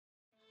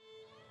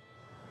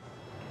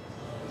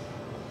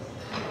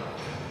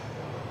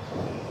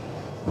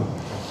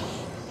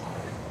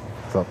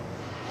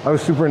I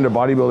was super into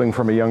bodybuilding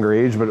from a younger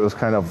age, but it was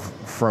kind of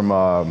from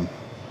a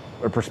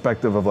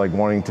perspective of like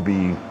wanting to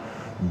be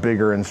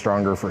bigger and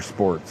stronger for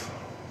sports.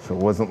 So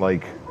it wasn't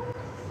like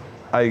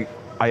I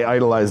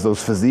idolized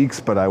those physiques,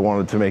 but I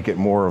wanted to make it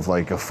more of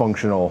like a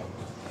functional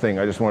thing.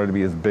 I just wanted to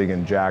be as big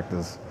and jacked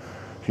as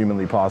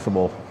humanly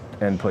possible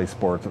and play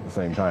sports at the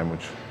same time,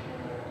 which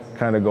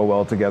kind of go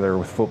well together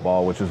with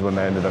football, which is what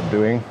I ended up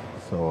doing.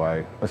 So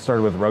I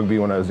started with rugby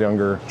when I was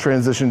younger,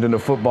 transitioned into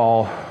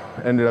football,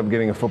 ended up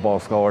getting a football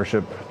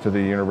scholarship to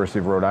the University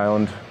of Rhode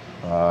Island.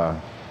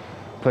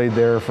 Played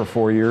there for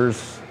 4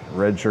 years,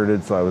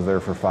 redshirted, so I was there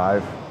for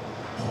 5.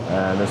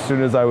 And as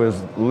soon as I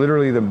was,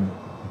 literally the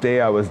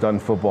day I was done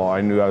football,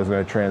 I knew I was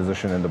going to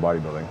transition into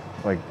bodybuilding.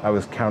 Like I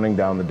was counting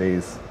down the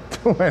days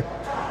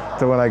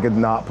to when I could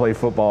not play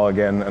football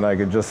again and I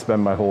could just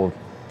spend my whole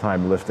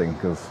time lifting,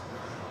 because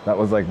that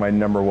was like my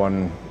number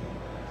one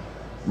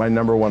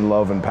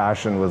love and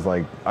passion. Was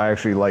like, I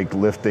actually liked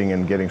lifting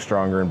and getting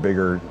stronger and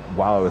bigger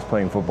while I was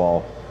playing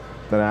football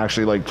than I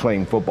actually liked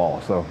playing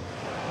football. So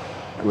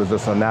it was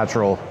just a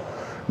natural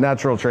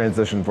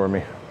transition for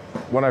me.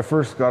 When I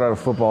first got out of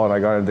football and I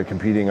got into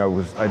competing,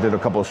 I did a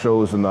couple of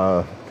shows in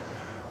the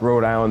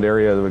Rhode Island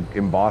area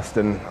in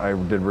Boston. I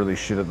did really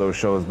shit at those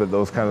shows, but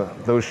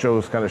those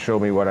shows kind of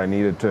showed me where I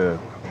needed to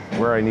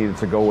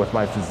go with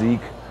my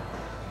physique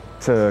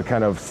to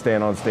kind of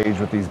stand on stage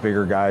with these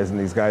bigger guys and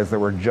these guys that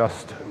were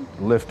just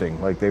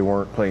lifting, like they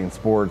weren't playing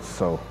sports.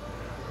 So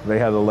they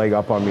had a leg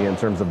up on me in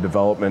terms of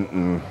development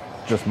and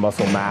just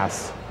muscle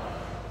mass.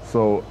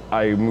 So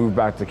I moved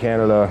back to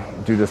Canada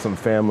due to some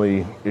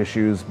family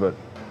issues, but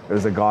it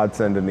was a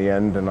godsend in the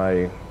end, and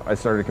I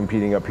started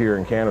competing up here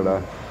in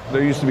Canada.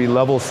 There used to be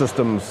level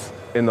systems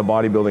in the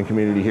bodybuilding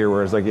community here,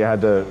 whereas like you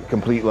had to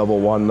complete level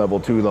 1, level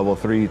 2, level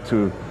 3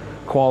 to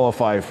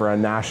qualify for a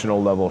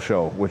national level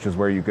show, which is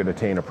where you could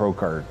attain a pro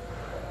card.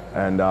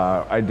 And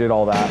I did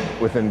all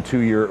that within a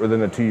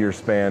 2-year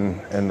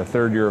span. And the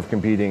 3rd year of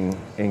competing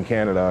in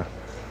Canada,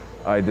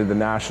 I did the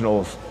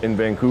nationals in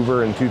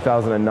Vancouver in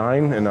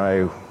 2009, and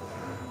I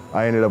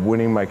ended up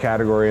winning my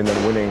category and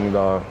then winning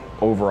the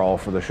overall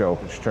for the show,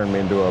 which turned me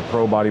into a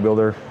pro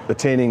bodybuilder.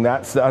 Attaining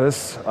that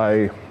status,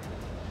 I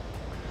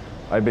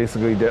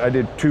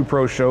did 2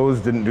 pro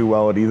shows, didn't do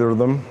well at either of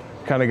them.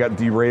 Kind of got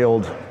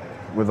derailed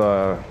with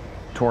a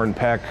torn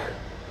pec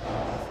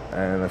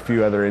and a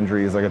few other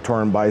injuries, like a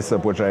torn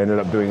bicep, which I ended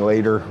up doing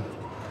later,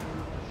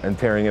 and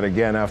tearing it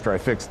again after I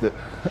fixed it.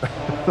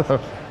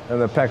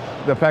 And the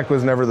pec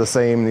was never the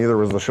same, neither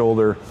was the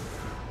shoulder.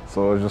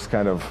 So it was just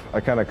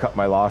I kind of cut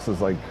my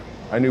losses. Like,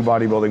 I knew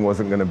bodybuilding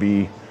wasn't going to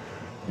be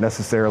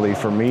necessarily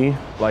for me.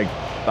 Like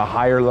the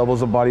higher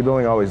levels of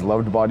bodybuilding, I always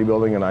loved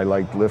bodybuilding, and I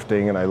liked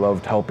lifting, and I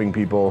loved helping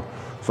people.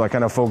 So I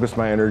kind of focused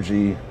my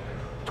energy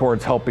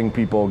towards helping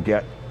people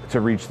get to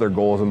reach their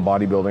goals in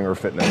bodybuilding or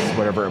fitness,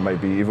 whatever it might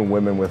be, even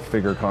women with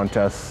figure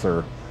contests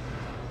or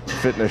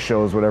fitness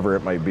shows, whatever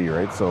it might be,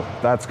 right? So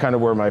that's kind of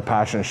where my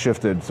passion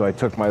shifted. So I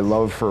took my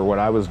love for what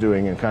I was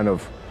doing and kind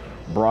of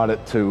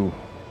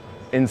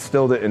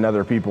instilled it in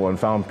other people, and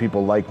found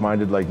people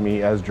like-minded like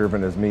me, as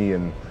driven as me,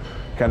 and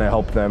kind of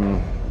helped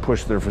them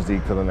push their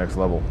physique to the next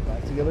level.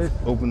 Back together,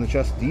 open the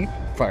chest deep,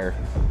 fire.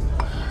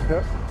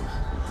 Yep.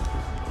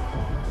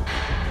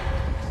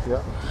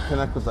 Yep,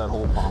 connect with that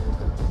whole palm,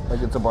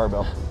 like it's a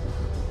barbell.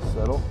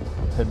 Settle,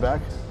 head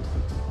back,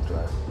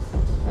 drive.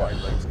 Wide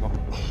legs, go.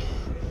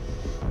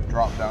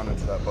 Drop down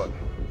into that butt,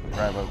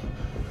 drive out.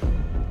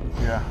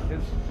 Yeah,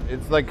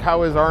 it's like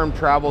how his arm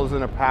travels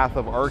in a path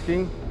of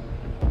arcing,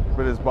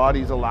 but his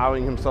body's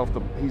allowing himself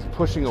he's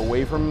pushing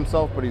away from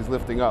himself, but he's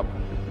lifting up.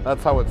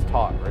 That's how it's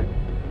taught, right?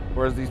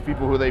 Whereas these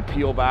people who they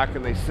peel back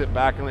and they sit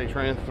back and they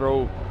try and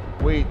throw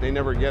weight, they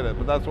never get it.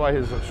 But that's why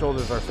his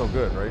shoulders are so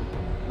good, right?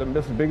 The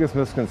biggest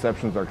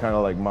misconceptions are kind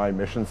of like my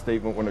mission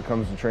statement when it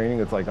comes to training.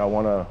 It's like I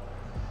want to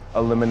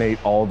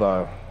eliminate all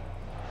the,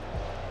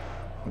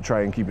 I'll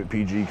try and keep it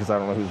PG because I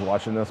don't know who's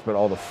watching this, but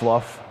all the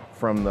fluff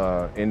from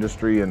the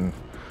industry and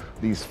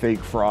these fake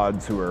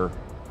frauds who are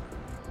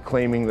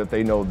claiming that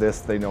they know this,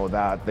 they know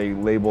that. They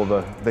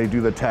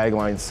do the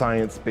tagline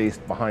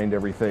science-based behind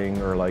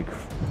everything, or like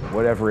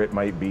whatever it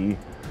might be.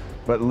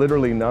 But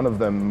literally none of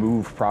them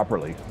move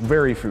properly.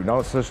 Very few. Now,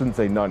 I shouldn't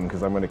say none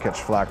because I'm going to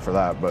catch flack for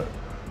that, but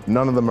a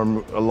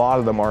lot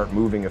of them aren't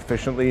moving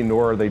efficiently,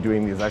 nor are they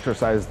doing these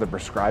exercises they're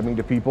prescribing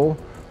to people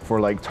for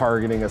like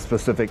targeting a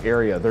specific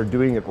area. They're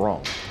doing it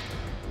wrong.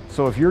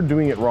 So if you're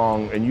doing it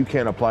wrong and you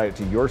can't apply it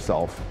to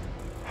yourself,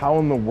 how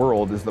in the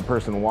world is the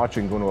person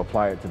watching going to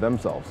apply it to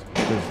themselves?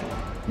 Because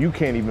you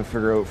can't even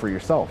figure out for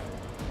yourself.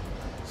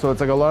 So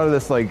it's like a lot of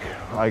this, like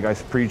I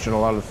preach, and a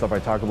lot of the stuff I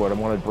talk about, I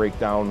want to break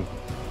down,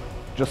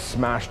 just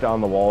smash down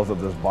the walls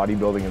of this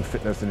bodybuilding and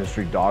fitness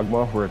industry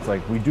dogma, where it's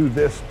like, we do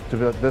this to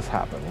let this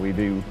happen.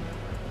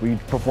 We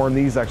perform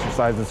these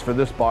exercises for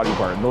this body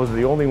part, and those are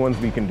the only ones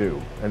we can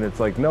do. And it's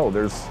like, no,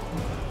 there's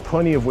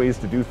plenty of ways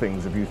to do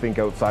things if you think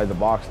outside the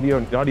box.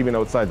 Not even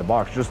outside the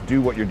box, just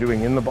do what you're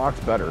doing in the box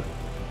better.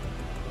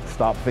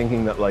 Stop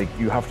thinking that like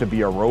you have to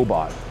be a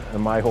robot.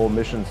 And my whole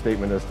mission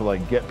statement is to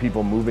like get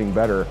people moving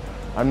better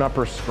I'm not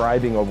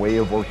prescribing a way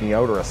of working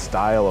out or a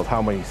style of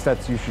how many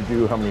sets you should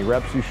do, how many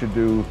reps you should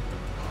do,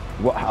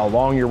 how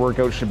long your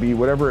workout should be,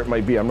 whatever it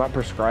might be. I'm not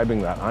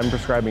prescribing that. I'm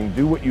prescribing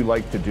do what you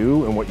like to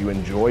do and what you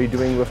enjoy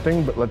doing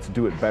lifting, but let's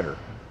do it better.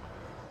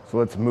 So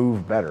let's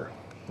move better.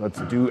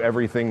 Let's do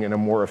everything in a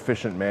more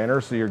efficient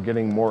manner so you're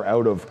getting more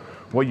out of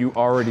what you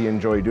already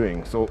enjoy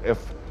doing. So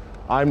if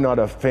I'm not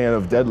a fan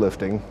of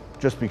deadlifting,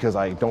 just because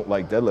I don't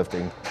like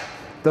deadlifting,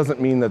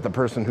 doesn't mean that the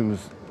person who's,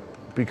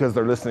 because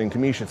they're listening to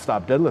me, should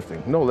stop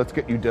deadlifting. No, let's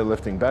get you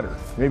deadlifting better.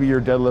 Maybe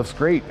your deadlift's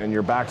great and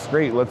your back's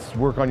great. Let's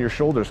work on your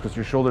shoulders because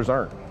your shoulders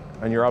aren't.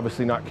 And you're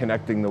obviously not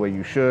connecting the way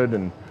you should,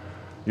 and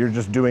you're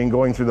just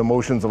going through the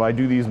motions of I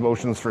do these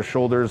motions for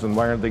shoulders and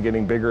why aren't they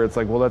getting bigger? It's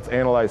like, well, let's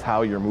analyze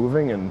how you're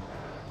moving and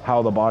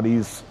how the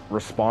body's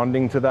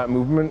responding to that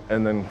movement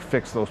and then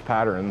fix those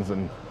patterns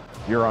and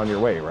you're on your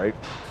way, right?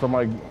 So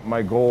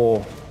my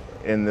goal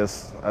in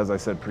this, as I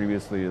said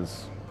previously,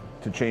 is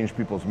to change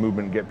people's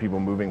movement, get people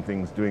moving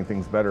things, doing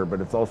things better, but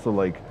it's also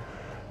like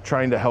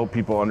trying to help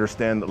people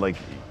understand that like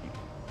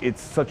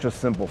it's such a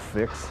simple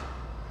fix.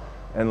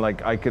 And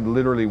like I could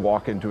literally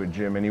walk into a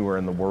gym anywhere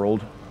in the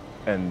world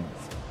and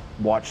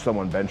watch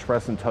someone bench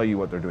press and tell you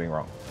what they're doing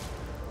wrong.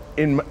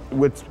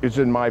 It's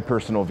in my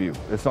personal view.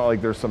 It's not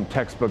like there's some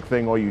textbook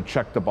thing, oh, you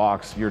check the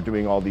box, you're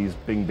doing all these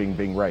bing, bing,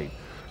 bing right.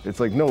 It's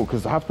like, no,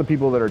 because half the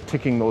people that are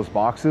ticking those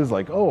boxes,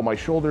 like, oh, my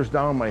shoulder's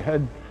down, my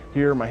head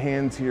here, my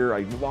hands here,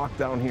 I lock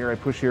down here, I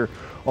push here.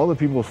 All the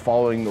people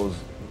following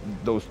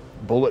those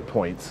bullet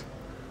points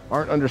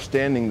aren't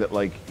understanding that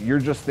like you're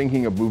just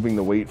thinking of moving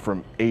the weight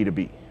from A to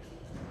B.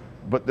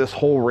 But this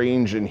whole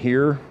range in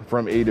here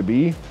from A to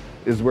B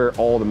is where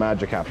all the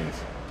magic happens.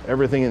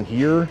 Everything in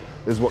here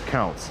is what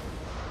counts.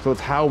 So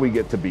it's how we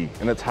get to B,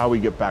 and it's how we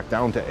get back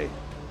down to A,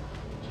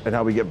 and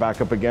how we get back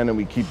up again, and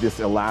we keep this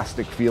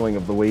elastic feeling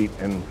of the weight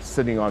and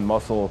sitting on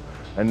muscle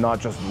and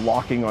not just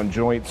locking on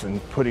joints and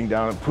putting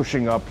down and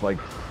pushing up. Like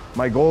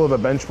my goal of a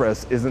bench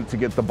press isn't to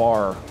get the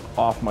bar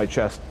off my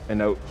chest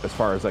and out as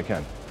far as I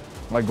can.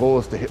 My goal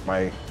is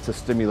to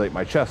stimulate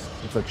my chest.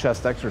 It's a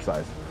chest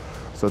exercise.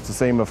 So it's the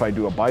same if I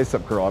do a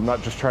bicep curl. I'm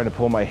not just trying to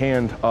pull my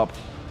hand up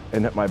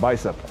and hit my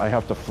bicep. I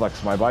have to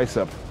flex my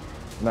bicep,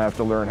 and I have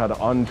to learn how to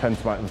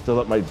untense to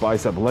let my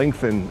bicep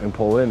lengthen and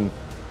pull in.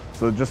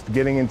 So just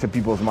getting into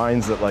people's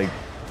minds that like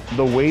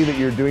the way that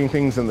you're doing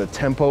things and the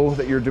tempo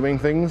that you're doing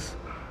things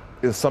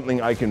is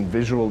something I can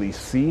visually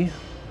see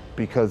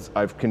because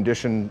I'm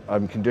conditioned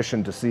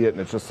to see it, and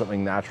it's just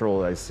something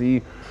natural that I see,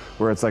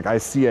 where it's like I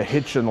see a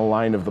hitch in the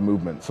line of the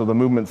movement. So the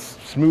movement's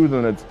smooth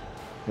and it's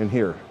in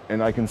here,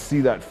 and I can see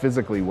that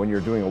physically when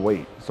you're doing a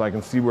weight. So I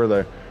can see where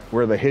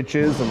the hitch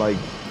is, and like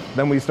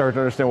then we start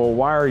to understand, well,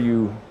 why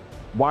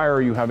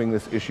are you having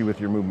this issue with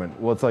your movement?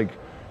 Well, it's like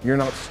you're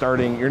not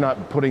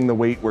putting the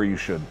weight where you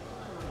should.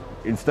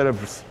 Instead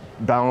of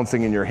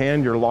balancing in your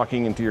hand, you're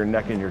locking into your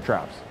neck and your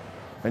traps,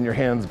 and your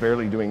hand's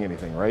barely doing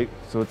anything, right?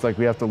 So it's like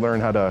we have to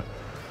learn how to,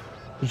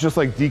 it's just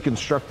like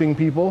deconstructing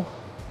people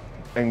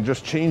and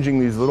just changing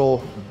these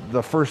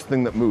the first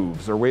thing that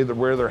moves, or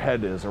where their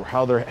head is, or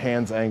how their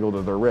hand's angled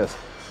to their wrist.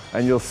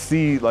 And you'll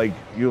see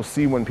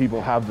when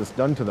people have this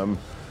done to them,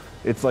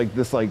 it's like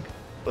this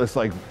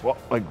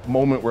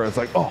moment where it's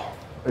like, oh,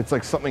 it's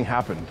like something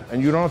happened.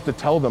 And you don't have to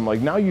tell them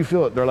like, now you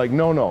feel it. They're like,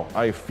 no,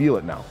 I feel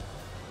it now.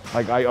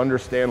 Like I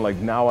understand, like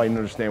now I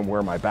understand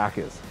where my back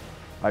is.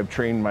 I've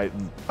trained my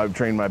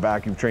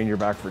back. You've trained your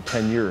back for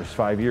 10 years,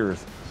 5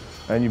 years,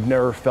 and you've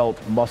never felt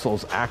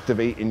muscles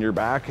activate in your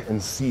back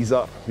and seize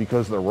up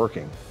because they're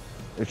working.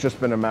 It's just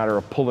been a matter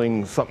of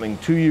pulling something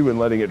to you and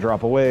letting it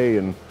drop away,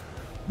 and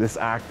this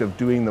act of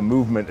doing the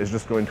movement is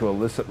just going to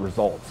elicit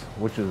results,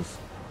 which is,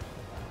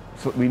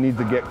 so we need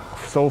to get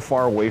so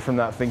far away from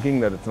that thinking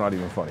that it's not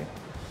even funny.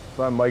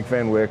 So I'm Mike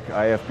Van Wyck,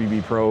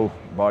 IFBB pro,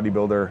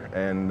 bodybuilder,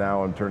 and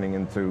now I'm turning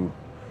into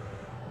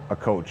a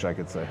coach, I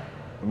could say.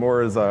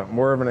 More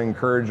of an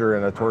encourager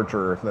and a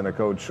torturer than a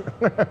coach.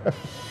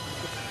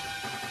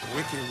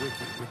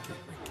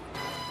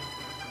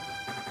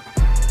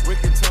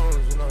 Wicked.